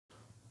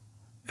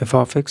f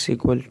of x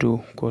equal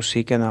to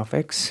cosecant of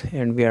x,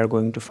 and we are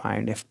going to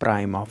find f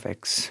prime of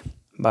x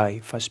by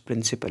first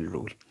principle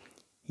rule,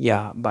 या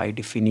by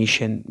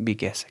definition भी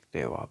कह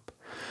सकते हो आप.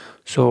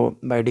 So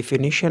by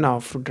definition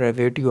of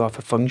derivative of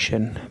a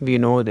function, we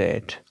know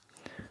that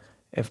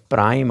f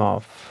prime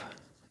of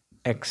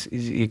x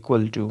is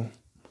equal to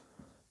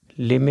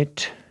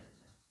limit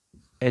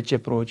h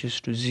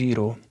approaches to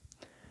 0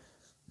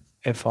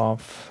 f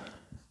of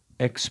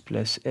x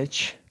plus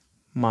h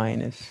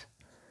minus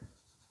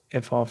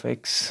f of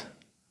x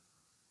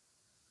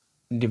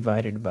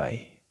divided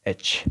by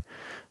h.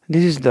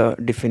 This is the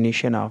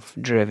definition of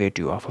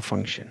derivative of a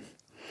function.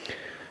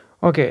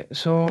 Okay,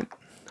 so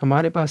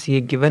हमारे पास ये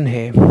given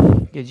है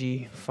कि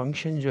जी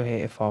function जो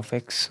है f of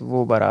x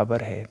वो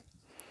बराबर है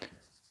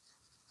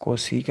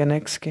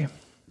cosecant x के.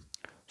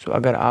 सो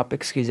अगर आप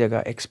x की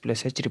जगह x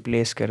प्लस एच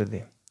रिप्लेस कर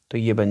दें तो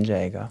ये बन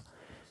जाएगा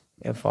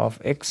f of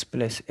x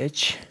plus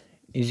H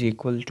is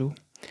equal to,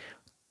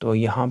 तो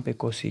यहाँ पे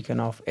कोसिकन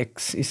ऑफ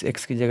x, इस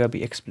x की जगह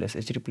भी x प्लस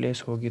एच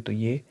रिप्लेस होगी तो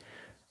ये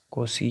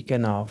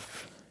कोसिकन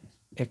ऑफ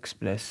x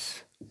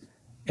प्लस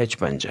एच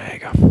बन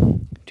जाएगा.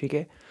 ठीक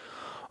है.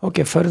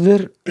 Okay,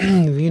 further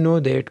we know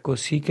that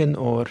कोसिकन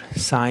और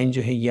साइन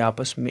जो है ये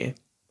आपस में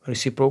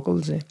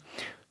रेसिप्रोकल्स हैं.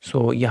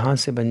 सो यहाँ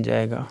से बन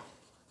जाएगा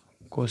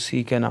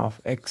कोसिकन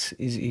of x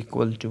is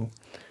equal to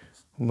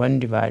 1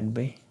 divide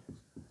by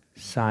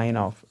sine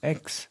of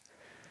x,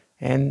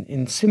 and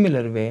in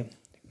similar way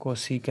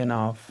कोसिकन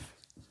of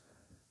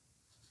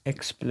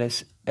x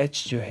plus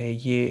H जो है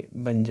ये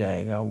बन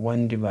जाएगा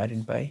 1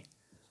 divided by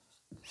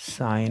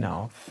sine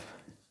of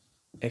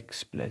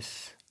x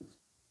plus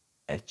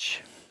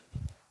h.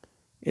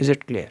 Is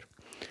it clear?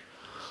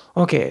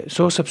 Okay,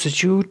 so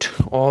substitute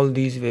all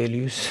these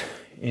values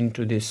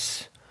into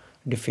this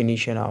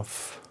definition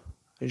of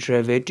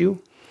derivative,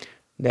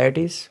 that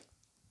is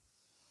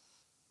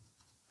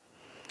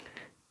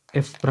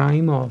f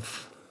prime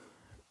of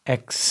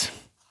x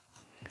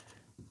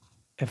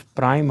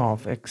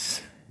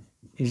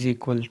is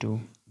equal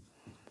to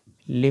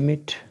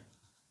limit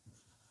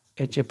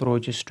h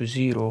approaches to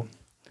 0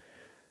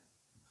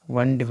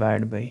 1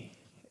 divided by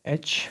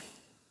h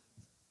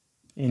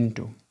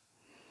into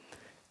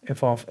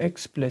f of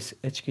x plus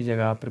h की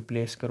जगह आप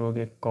replace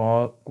करोगे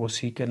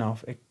कोसिकन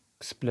of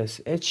x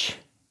plus h,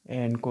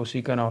 and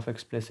कोसिकन of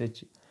x plus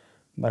h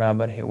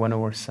बराबर है 1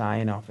 over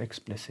sign of x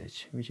plus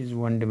h, which is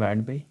 1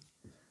 divide by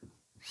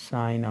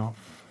sine of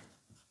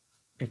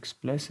x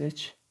plus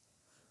h,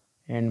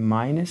 and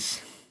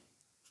minus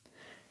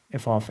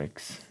f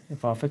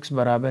of x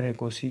बराबर है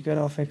कोसिकन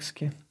of x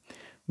के,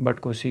 but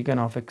कोसिकन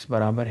of x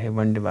बराबर है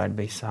 1 divide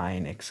by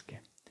sine x के.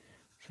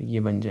 तो ये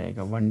बन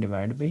जाएगा 1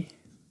 divide by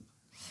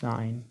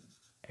sine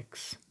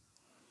x.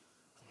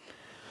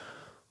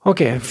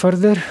 Okay,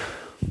 further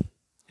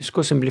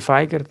इसको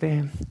सिंप्लीफाई करते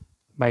हैं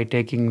by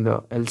taking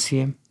the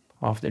LCM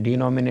of the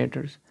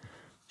denominators.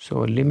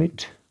 So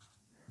limit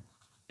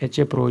h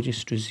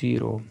approaches to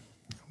 0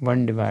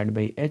 1 divide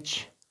by h,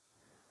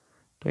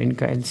 तो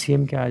इनका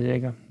एलसीएम क्या आ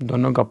जाएगा,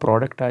 दोनों का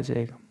प्रोडक्ट आ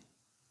जाएगा.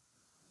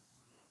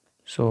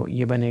 सो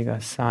ये बनेगा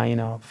sign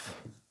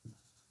of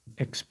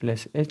x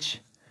plus H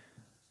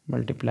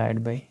multiplied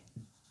by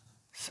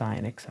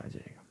sine x आ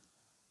जाएगा.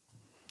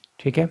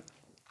 ठीक है.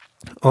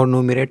 और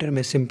नोमिनेटर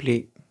में सिंपली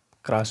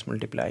क्रॉस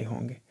मल्टीप्लाई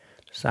होंगे,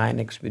 तो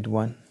sign x with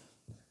 1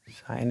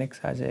 sign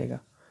x आ जाएगा,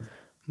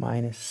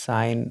 minus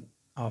sign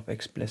of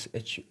x plus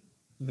H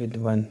with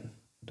 1,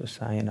 तो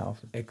sign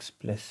of x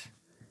plus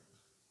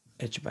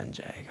H बन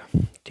जाएगा.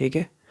 ठीक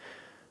है.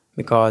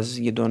 बिकॉज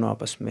ये दोनों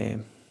आपस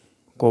में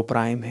को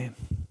प्राइम है,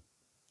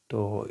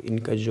 तो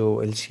इनका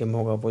जो एलसीएम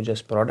होगा वो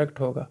जस्ट प्रोडक्ट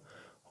होगा,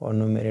 और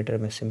न्यूमरेटर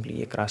में सिंपली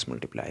ये क्रॉस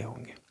मल्टीप्लाई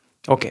होंगे.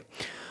 ओके,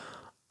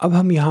 अब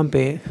हम यहाँ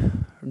पे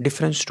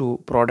डिफरेंस टू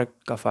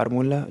प्रोडक्ट का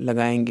फार्मूला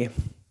लगाएंगे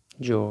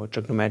जो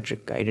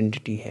ट्रिग्नोमेट्रिक का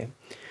आइडेंटिटी है.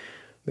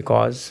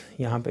 बिकॉज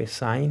यहाँ पे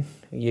साइन,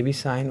 ये भी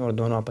साइन, और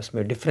दोनों आपस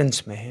में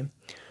डिफरेंस में है,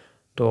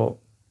 तो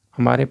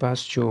हमारे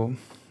पास जो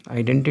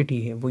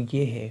आइडेंटिटी है वो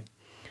ये है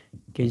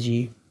कि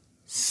जी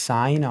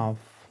sign of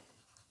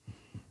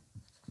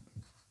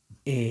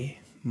A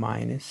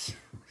minus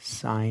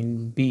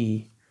sine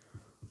B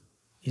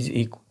is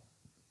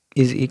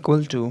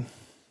equal to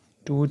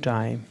 2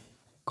 times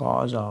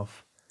cos of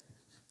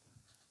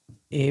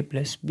a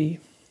plus b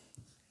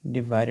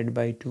divided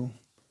by 2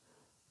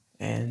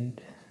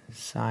 and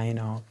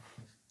sine of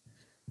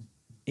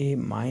a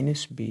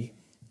minus b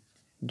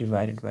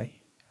divided by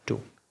 2.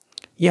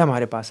 ये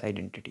हमारे पास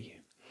आइडेंटिटी है.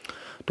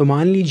 तो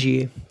मान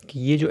लीजिए कि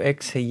ये जो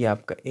x है ये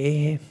आपका a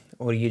है,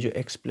 और ये जो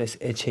x प्लस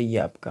h है ये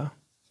आपका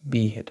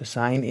b है. तो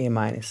sign a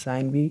minus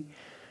sign b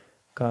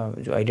का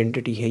जो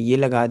आइडेंटिटी है ये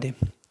लगा दें,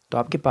 तो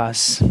आपके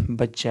पास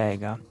बच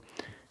जाएगा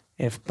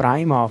f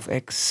prime of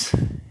x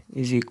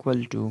is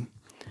equal to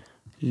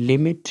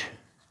limit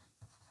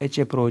h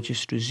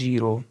approaches to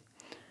 0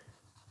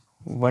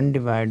 1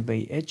 divide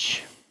by h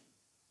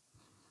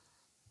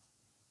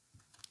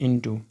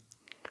into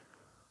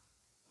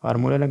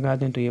formula लगा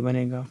दें तो ये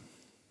बनेगा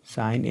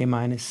साइन ए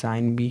माइनस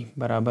साइन बी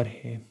बराबर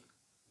है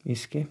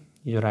इसके,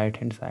 ये जो राइट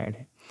हैंड साइड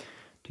है,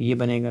 तो ये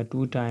बनेगा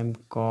 2 time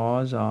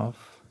cause of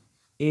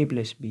a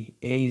plus B,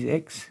 a is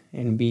x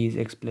and b is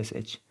x plus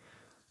h।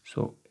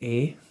 So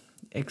a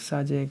x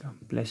आ जाएगा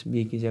प्लस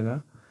b की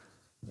जगह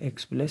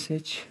x plus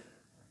h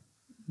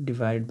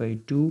divide by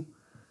 2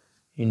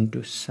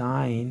 into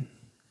sine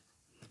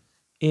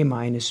a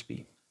minus b।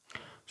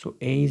 So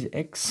a is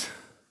x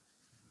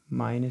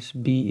minus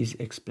b is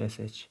x plus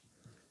h,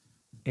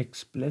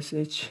 x plus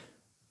h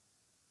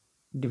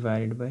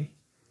divided by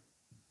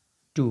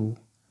 2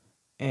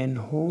 and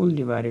whole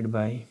divided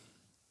by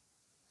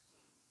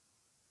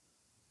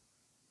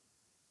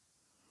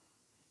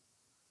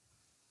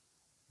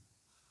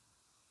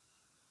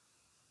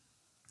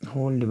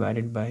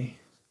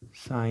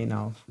sine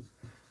of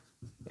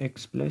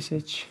x plus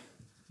h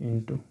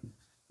into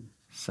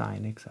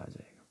sin x आ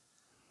जाएगा।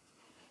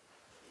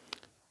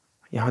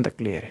 यहाँ तक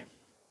clear है?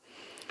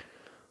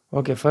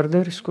 Okay,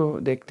 further इसको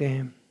देखते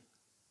हैं।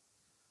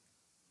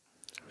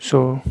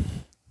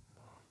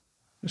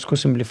 इसको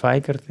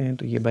simplify करते हैं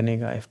तो ये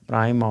बनेगा f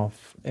prime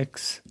of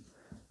x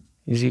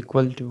is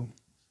equal to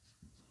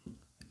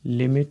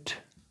limit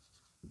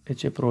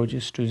h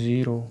approaches to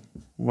 0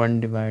 1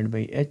 divide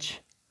by h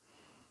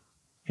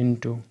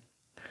into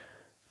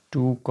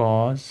 2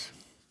 cos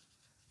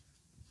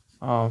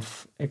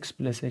of x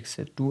plus x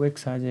से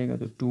 2x आ जाएगा,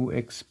 तो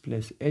 2x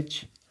plus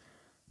h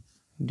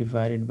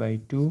divided by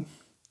 2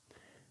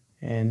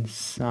 and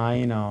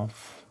sign of,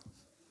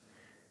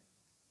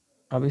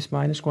 अब इस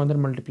माइनस को अंदर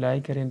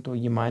मल्टीप्लाई करें तो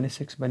ये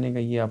माइनस एक्स बनेगा,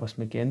 ये आपस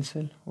में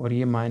कैंसिल, और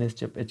ये माइनस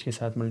जब h के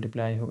साथ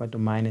मल्टीप्लाई होगा तो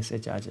माइनस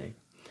h आ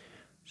जाएगा।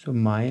 So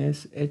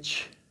minus h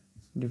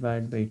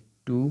divide by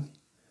 2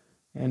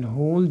 and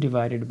whole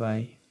divided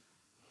by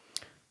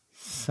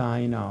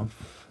sine of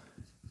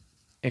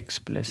x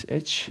plus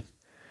h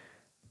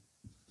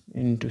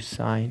into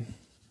sine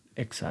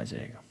x आ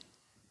जाएगा।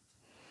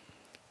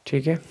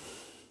 ठीक है,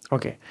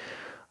 ओके।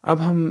 अब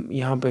हम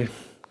यहाँ पे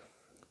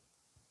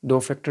दो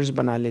फैक्टर्स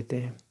बना लेते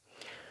हैं।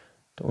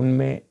 तो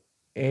उनमें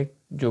एक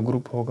जो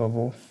ग्रुप होगा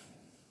वो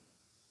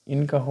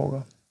इनका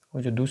होगा,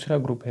 और जो दूसरा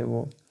ग्रुप है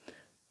वो,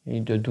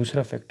 जो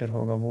दूसरा फैक्टर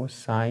होगा वो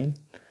साइन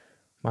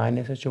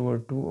माइनस h ओवर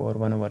 2 और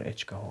 1 ओवर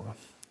h का होगा।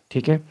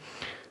 ठीक है,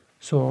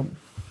 सो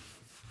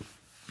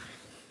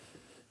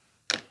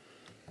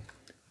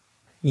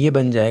ये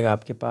बन जाएगा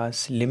आपके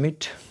पास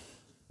limit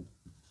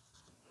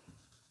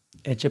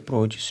h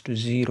approaches to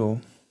 0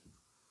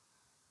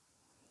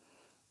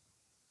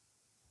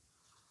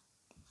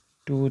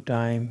 2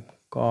 time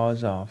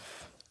cos of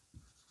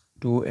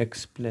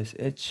 2x plus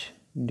h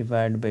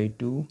divide by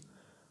 2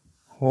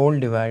 whole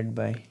divide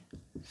by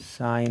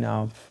sine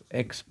of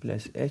x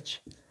plus h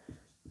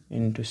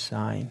into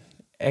sine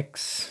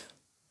x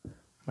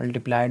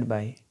multiplied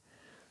by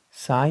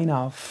sine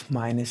of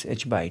minus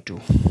h by 2।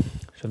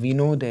 So we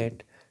know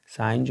that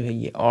sine जो है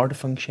ये odd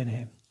function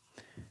है,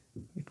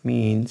 it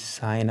means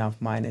sign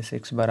of minus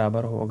x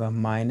बराबर होगा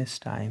minus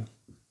time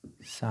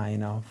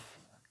sign of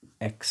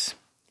x।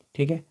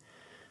 ठीक है,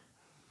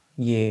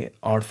 ये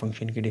odd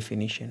function की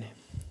डेफिनेशन है,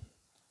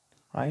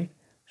 right.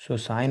 So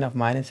sine of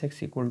minus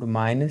x equal to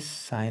minus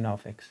sign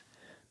of x,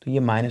 तो ये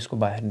माइनस को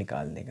बाहर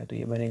निकाल देगा, तो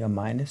ये बनेगा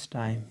minus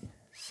time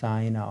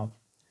sign of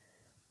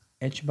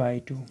h by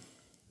 2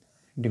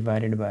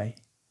 divided by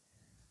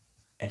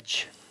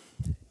h।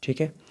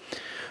 ठीक है,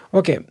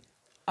 ओके।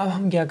 अब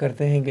हम क्या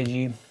करते हैं कि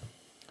जी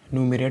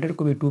न्यूमरेटर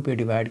को भी 2 पे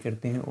डिवाइड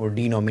करते हैं और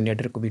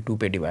डिनोमिनेटर को भी 2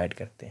 पे डिवाइड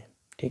करते हैं।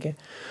 ठीक है,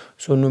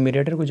 सो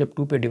न्यूमरेटर को जब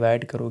 2 पे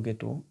डिवाइड करोगे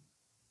तो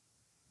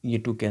ये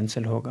 2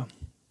 कैंसिल होगा।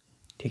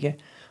 ठीक है,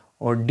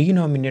 और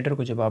डिनोमिनेटर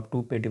को जब आप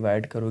 2 पे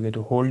डिवाइड करोगे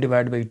तो होल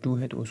डिवाइड बाई 2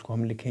 है, तो उसको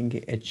हम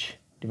लिखेंगे h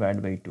डिवाइड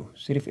बाई 2,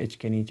 सिर्फ h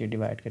के नीचे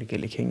डिवाइड करके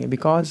लिखेंगे,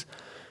 बिकॉज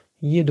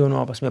ये दोनों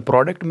आपस में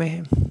प्रोडक्ट में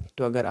है।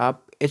 तो अगर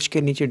आप h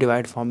के नीचे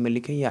डिवाइड फॉर्म में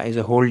लिखें या as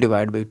a whole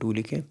divide by 2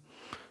 लिखें,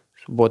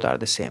 both are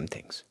the same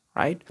things,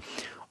 right.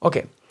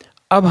 Okay,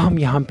 अब हम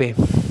यहाँ पे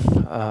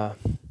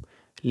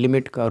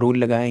लिमिट का रूल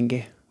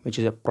लगाएंगे which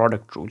is a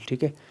product rule.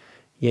 ठीक है,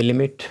 ये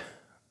लिमिट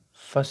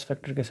फर्स्ट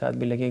फैक्टर के साथ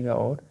भी लगेगा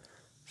और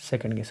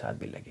सेकंड के साथ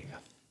भी लगेगा,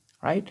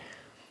 राइट।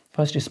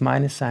 फर्स्ट इस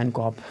माइनस साइन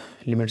को आप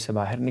लिमिट से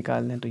बाहर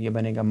निकाल दें, तो ये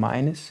बनेगा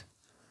minus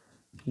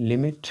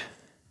limit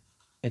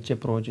h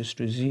approaches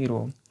to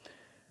 0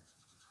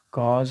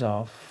 cos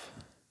of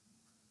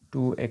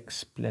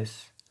 2x plus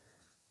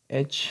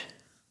h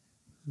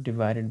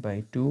divided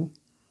by 2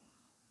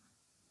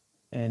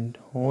 and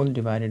whole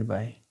divided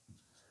by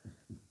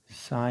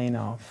sine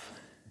of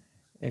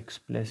x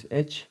plus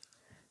h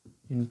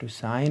into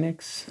sine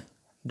x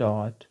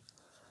dot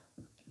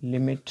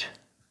limit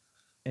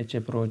h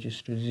approaches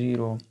to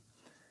 0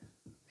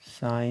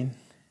 sin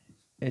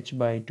h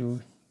by 2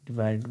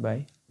 divided by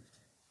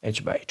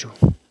h by 2,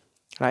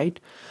 right.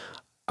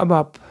 अब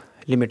आप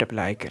limit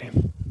apply करें,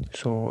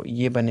 सो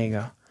ये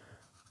बनेगा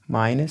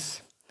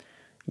minus,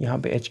 यहाँ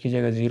पे h की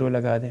जगह 0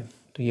 लगा दें,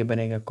 तो ये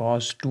बनेगा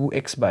cos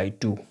 2x बाई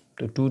 2,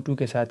 तो 2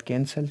 के साथ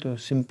कैंसिल, तो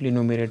सिंपली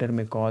न्यूमरेटर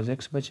में cos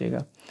x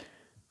बचेगा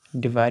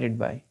डिवाइडेड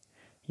बाई,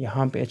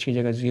 यहाँ पे h की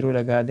जगह 0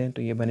 लगा दें,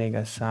 तो ये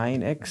बनेगा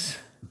साइन x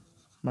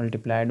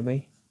मल्टीप्लाइड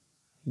बाई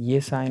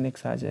ये साइन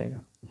x आ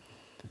जाएगा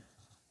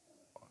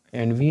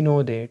एंड वी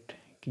नो दैट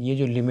कि ये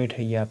जो लिमिट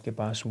है ये आपके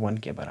पास 1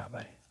 के बराबर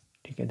है,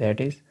 ठीक है।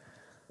 That is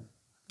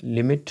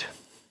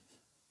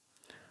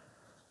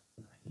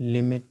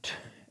limit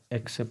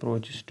x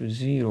approaches to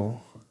 0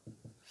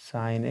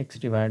 sign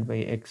x divide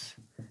by x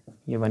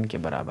ये 1 के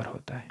बराबर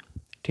होता है,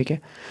 ठीक है।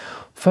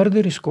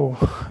 फर्दर इसको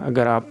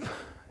अगर आप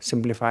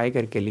सिंप्लीफाई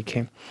करके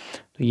लिखें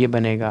तो ये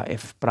बनेगा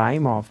F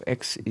prime of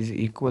x is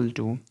equal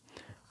to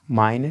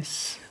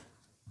minus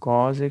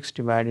cos x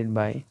divided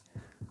by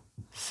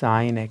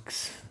sine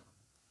x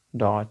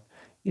dot,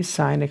 इस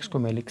साइन एक्स को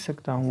मैं लिख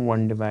सकता हूँ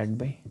 1 डिवाइड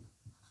बाई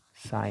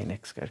साइन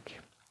एक्स करके,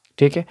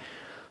 ठीक है।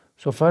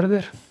 So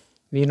further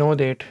we know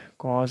that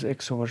cos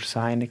x over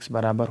sine x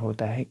बराबर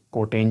होता है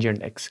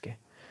कोटेंजेंट एक्स के।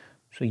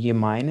 सो ये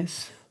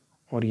माइनस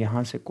और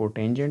यहाँ से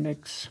cotangent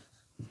x,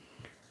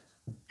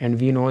 and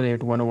we know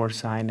that 1 over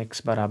sine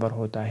x बराबर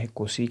होता है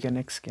कोसीकन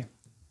एक्स के,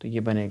 तो ये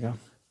बनेगा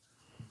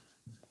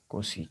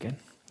कोसीकन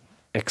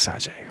एक्स आ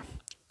जाएगा,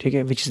 ठीक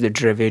है, which is the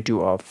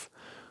derivative of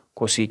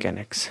cosecant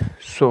x.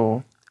 So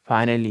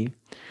finally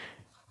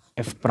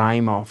f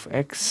prime of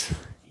x,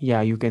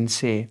 yeah, you can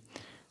say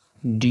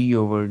d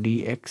over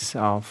dx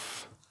of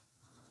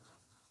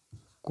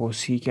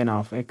cosecant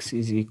of x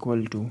is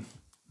equal to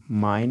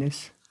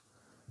minus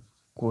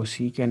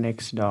cosecant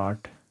x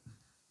dot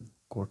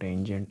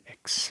cotangent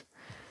x.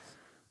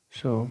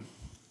 So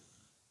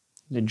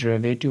the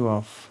derivative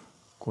of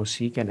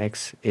cosecant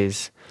x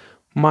is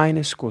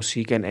minus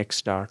cosecant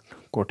x dot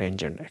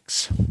cotangent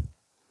x.